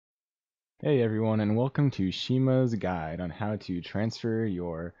Hey everyone, and welcome to Shima's guide on how to transfer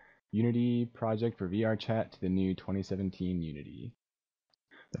your Unity project for VRChat to the new 2017 Unity.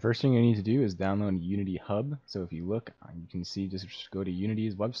 The first thing you need to do is download Unity Hub. So if you look, you can see just go to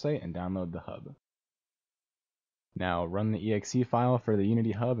Unity's website and download the hub. Now run the exe file for the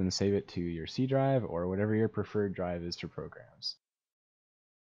Unity Hub and save it to your C drive or whatever your preferred drive is for programs.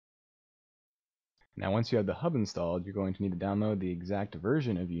 Now once you have the hub installed, you're going to need to download the exact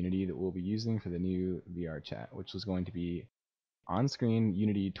version of Unity that we'll be using for the new VRChat, which is going to be on-screen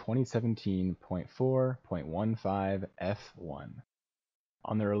Unity 2017.4.15 F1.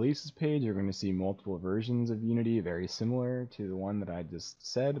 On the releases page, you're going to see multiple versions of Unity, very similar to the one that I just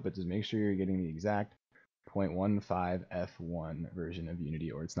said, but just make sure you're getting the exact 0.15 F1 version of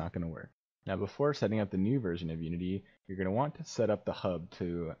Unity or it's not going to work. Now before setting up the new version of Unity, you're going to want to set up the hub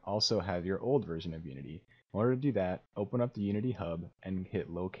to also have your old version of Unity. In order to do that, open up the Unity hub and hit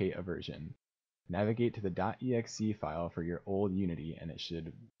locate a version. Navigate to the .exe file for your old Unity and it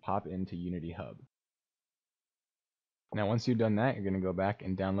should pop into Unity Hub. Now once you've done that, you're going to go back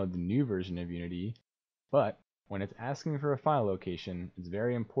and download the new version of Unity, but when it's asking for a file location, it's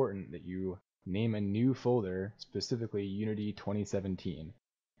very important that you name a new folder, specifically Unity 2017.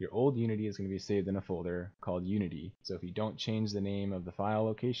 Your old Unity is going to be saved in a folder called Unity, so if you don't change the name of the file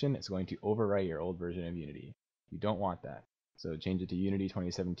location, it's going to overwrite your old version of Unity. You don't want that, so change it to Unity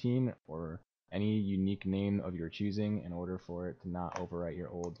 2017 or any unique name of your choosing in order for it to not overwrite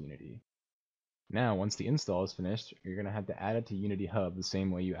your old Unity. Now, once the install is finished, you're going to have to add it to Unity Hub the same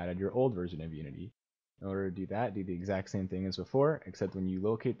way you added your old version of Unity. In order to do that, do the exact same thing as before, except when you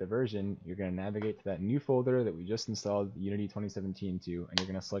locate the version, you're going to navigate to that new folder that we just installed Unity 2017 to, and you're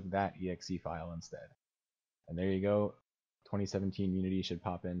going to select that exe file instead. And there you go, 2017 Unity should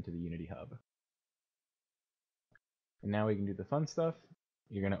pop into the Unity Hub. And now we can do the fun stuff.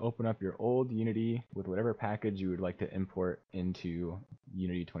 You're going to open up your old Unity with whatever package you would like to import into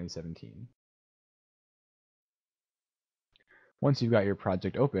Unity 2017. Once you've got your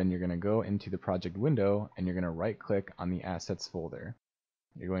project open, you're going to go into the project window and you're going to right click on the assets folder.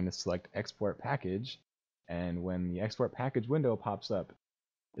 You're going to select export package, and when the export package window pops up,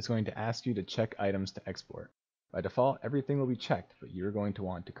 it's going to ask you to check items to export. By default, everything will be checked, but you're going to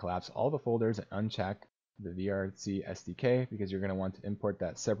want to collapse all the folders and uncheck the VRC SDK because you're going to want to import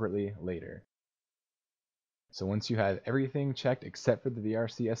that separately later. So once you have everything checked except for the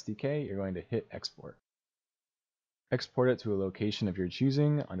VRC SDK, you're going to hit export. Export it to a location of your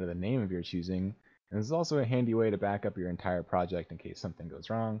choosing under the name of your choosing, and this is also a handy way to back up your entire project in case something goes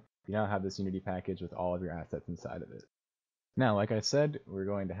wrong. You now have this Unity package with all of your assets inside of it. Now, like I said, we're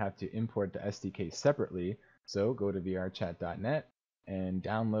going to have to import the SDK separately, so go to vrchat.net and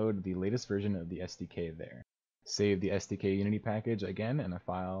download the latest version of the SDK there. Save the SDK Unity package again in a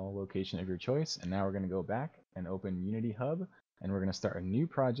file location of your choice, and now we're going to go back and open Unity Hub, and we're going to start a new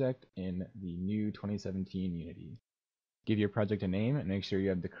project in the new 2017 Unity. Give your project a name and make sure you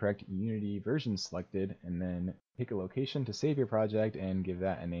have the correct Unity version selected, and then pick a location to save your project and give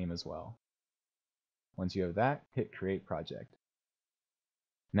that a name as well. Once you have that, hit Create Project.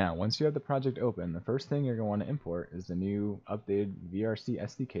 Now, once you have the project open, the first thing you're going to want to import is the new updated VRC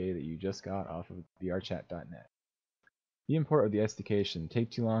SDK that you just got off of vrchat.net. The import of the SDK shouldn't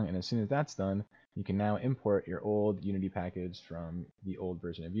take too long, and as soon as that's done, you can now import your old Unity package from the old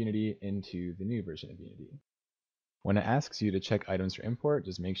version of Unity into the new version of Unity. When it asks you to check items for import,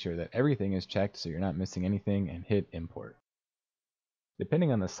 just make sure that everything is checked so you're not missing anything and hit import.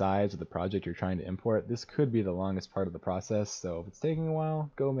 Depending on the size of the project you're trying to import, this could be the longest part of the process, so if it's taking a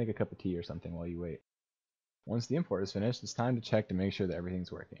while, go make a cup of tea or something while you wait. Once the import is finished, it's time to check to make sure that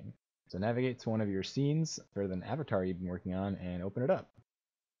everything's working. So navigate to one of your scenes for the avatar you've been working on and open it up.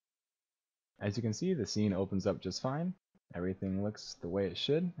 As you can see, the scene opens up just fine. Everything looks the way it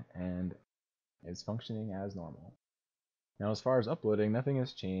should and is functioning as normal. Now as far as uploading, nothing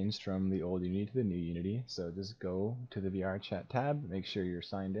has changed from the old Unity to the new Unity, so just go to the VRChat tab, make sure you're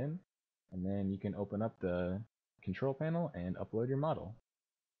signed in, and then you can open up the control panel and upload your model.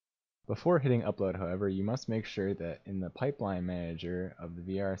 Before hitting upload, however, you must make sure that in the pipeline manager of the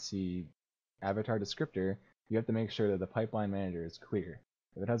VRC avatar descriptor, you have to make sure that the pipeline manager is clear.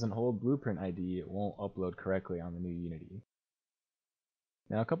 If it has an old blueprint ID, it won't upload correctly on the new Unity.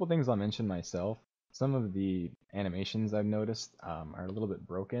 Now a couple things I'll mention myself. Some of the animations I've noticed are a little bit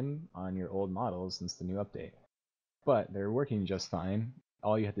broken on your old models since the new update, but they're working just fine.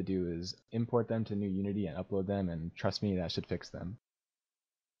 All you have to do is import them to new Unity and upload them, and trust me, that should fix them.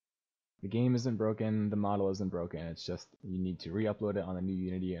 The game isn't broken, the model isn't broken, it's just you need to re-upload it on the new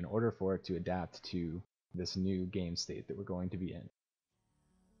Unity in order for it to adapt to this new game state that we're going to be in.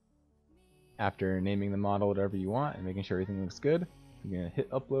 After naming the model whatever you want and making sure everything looks good, you're going to hit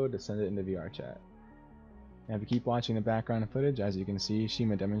upload to send it into VRChat. Now if you keep watching the background footage, as you can see,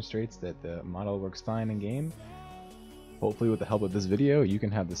 Shima demonstrates that the model works fine in game. Hopefully with the help of this video, you can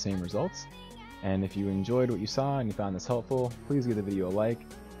have the same results. And if you enjoyed what you saw and you found this helpful, please give the video a like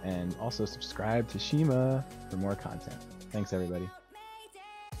and also subscribe to Shima for more content. Thanks everybody.